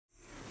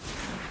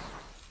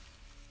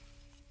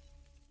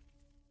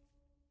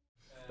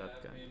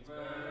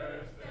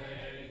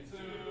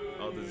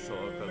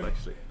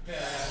actually.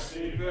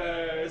 Happy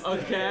birthday.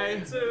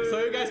 Okay, so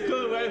you guys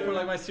couldn't wait for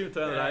like my stream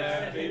to end, right?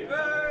 Happy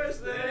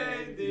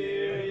birthday,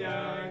 dear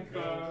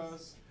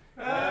Jankos.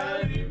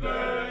 Happy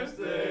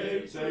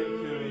birthday to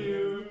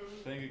you.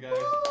 Thank you guys.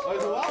 Oh,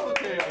 it's a waffle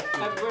cake actually.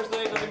 Happy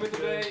birthday, nothing but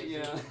today.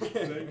 Yeah.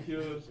 Thank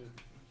you.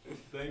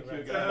 Thank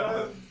you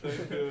guys.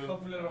 Thank you.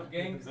 Hopefully a lot of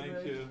gangs.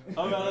 Thank you.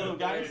 Oh, a little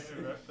guys.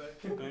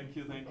 Thank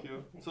you, thank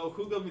you. So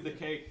who got me the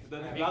cake?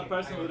 Then that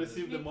person will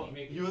receive the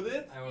You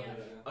did? I will do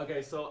that.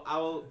 Okay, so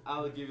I'll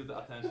give you the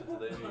attention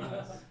today.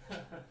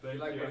 Thank You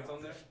like you. what's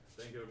on there?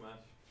 Thank you very much.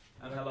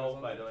 And hello,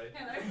 by the way.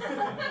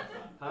 Hello.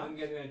 I didn't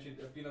get any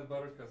peanut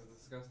butter because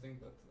it's disgusting,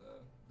 but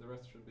the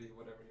rest should be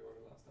whatever you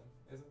ordered last time.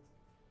 Is it?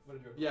 What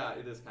did you order? Yeah,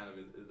 it is kind of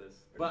it is.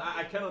 But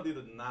I cannot do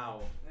it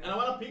now. And I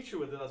want a picture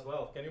with it as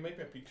well. Can you make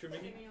me a picture,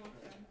 Give Mickey? me your phone.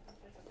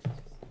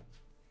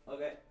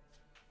 Okay.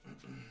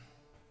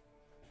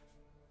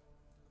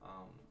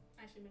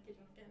 Actually, Mickey, do you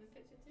want to get in the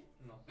picture too?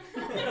 No.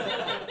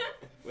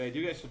 Wait,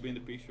 you guys should be in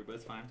the picture, but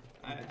it's fine.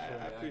 I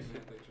appreciate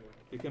it. Picture.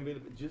 You can be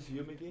just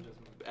you, Mickey? Just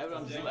me.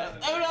 Everyone just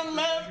left. Everyone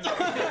left!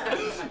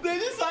 They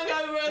just hung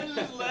out and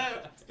just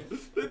left.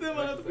 They didn't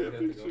want to be a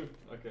picture.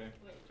 Okay.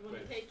 Wait, do you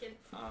want to take it?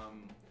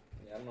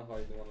 Yeah, I don't know how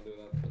you want to do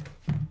that.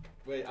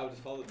 But Wait, I'll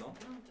just hold it, no? No,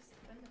 just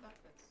bend it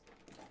backwards.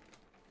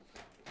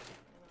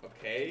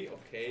 Okay,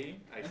 okay.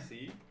 I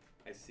see.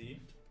 I see.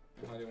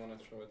 how do you want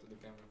to show it to the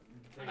camera?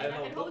 I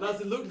don't know.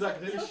 Does it look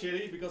like really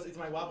shitty? Because it's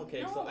my waffle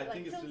cake, so I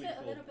think it's tilt really it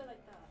cool. a little bit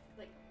like that.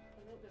 Like,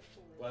 a little bit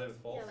forward. Well, if it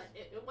falls. Yeah, like,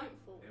 it won't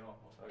fall.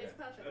 Okay. It's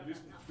perfect. At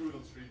least like that through it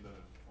on stream then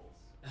it falls.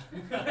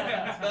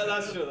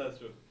 That's true, that's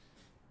true.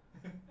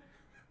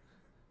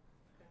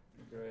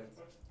 Great.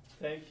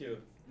 Thank you.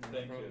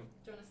 Thank you. now. Do you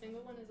want a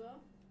single one as well?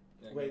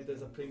 Yeah, Wait,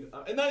 there's a Pringles.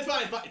 No, it's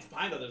fine, it's fine. It's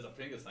fine that there's a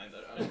Pringles sign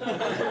there.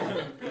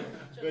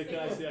 Wait, can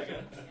I see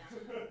again?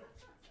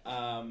 Yeah.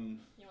 You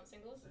want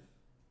singles?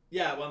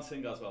 Yeah, one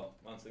single as well.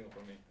 One single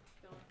for me.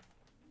 Go on.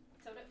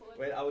 Tilt it forward.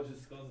 Wait, I will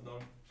just close the door.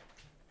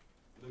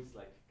 Looks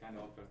like kind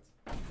of awkward.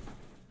 Right.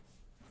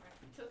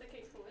 Tilt the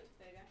cake forward.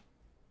 There you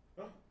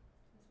go. Oh.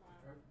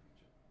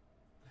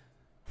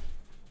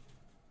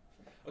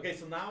 That's one. Okay,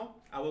 so now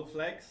I will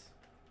flex.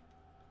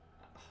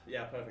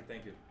 Yeah, perfect.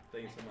 Thank you.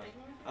 Thank you so much.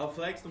 I'll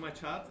flex to my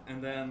chat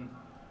and then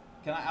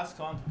can I ask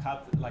someone to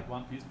cut like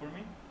one piece for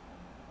me?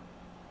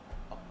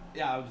 Oh,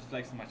 yeah, I'll just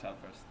flex to my chat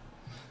first.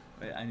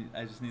 Wait,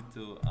 I just need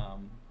to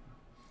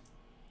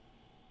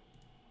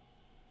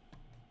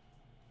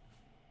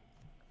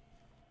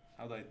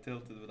how do I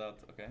tilt it without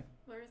okay?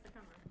 Where is the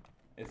camera?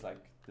 It's like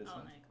this Oh,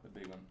 one, no. the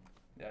big one.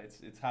 Yeah,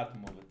 it's hard to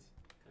move it.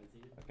 Can see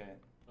it? Okay.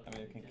 I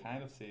mean you can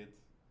kind of see it.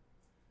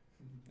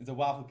 It's a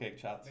waffle cake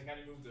chat. Then can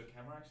you move the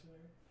camera actually?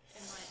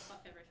 It might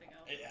fuck everything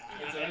up. Yeah. I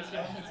don't know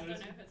if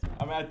it's wrong.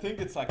 I mean I think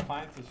it's like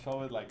fine to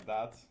show it like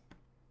that.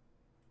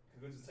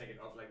 I'm going to take it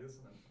off like this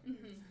and then.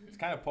 It's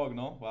kind of pog,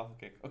 no? Waffle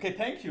cake. Okay,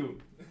 thank you.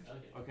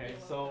 Okay. Okay,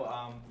 You're so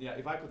yeah,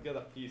 if I could get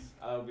a piece,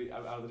 I would really How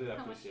much do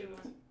appreciate you it.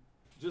 want?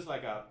 Just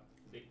like a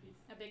Big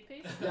piece. A big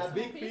piece? yeah, A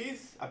big small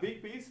piece, a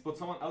big piece, but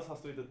someone else has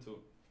to eat it too.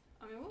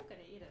 I mean, we're all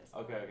gonna eat it. so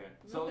Okay, okay.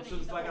 we're So not it's gonna eat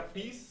just the like a whole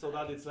thing. piece, so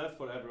that it's left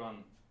for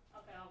everyone.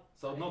 Okay, I'll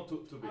So cut not it.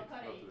 too big, I'll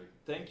cut not it. too big.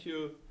 Thank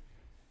you.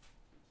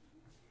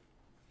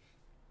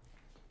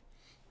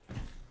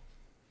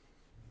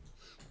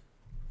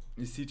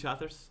 You see,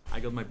 chatters? I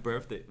got my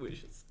birthday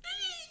wishes.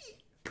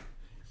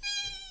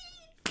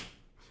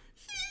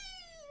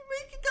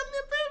 Mickey got me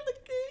a birthday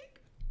cake.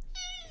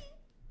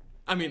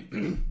 I mean,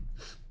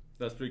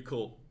 that's pretty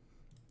cool.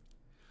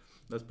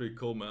 That's pretty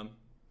cool, man.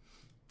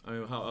 I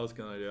mean, how else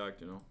can I react,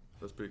 you know?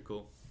 That's pretty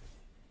cool.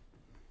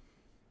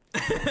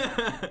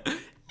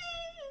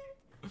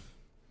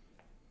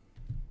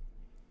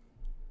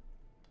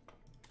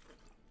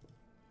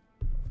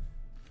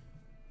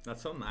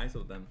 That's so nice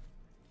of them.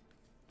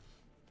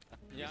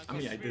 Yeah, I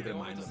mean, I did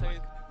remind them.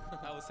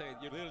 I would say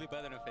you're literally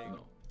better than fake. No,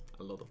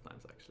 a lot of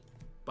times actually.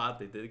 But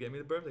they did give me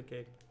the birthday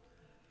cake.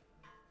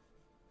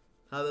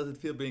 How does it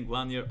feel being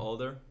 1 year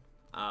older?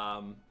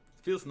 It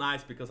feels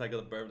nice because I got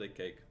a birthday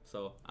cake,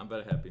 so I'm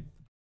very happy.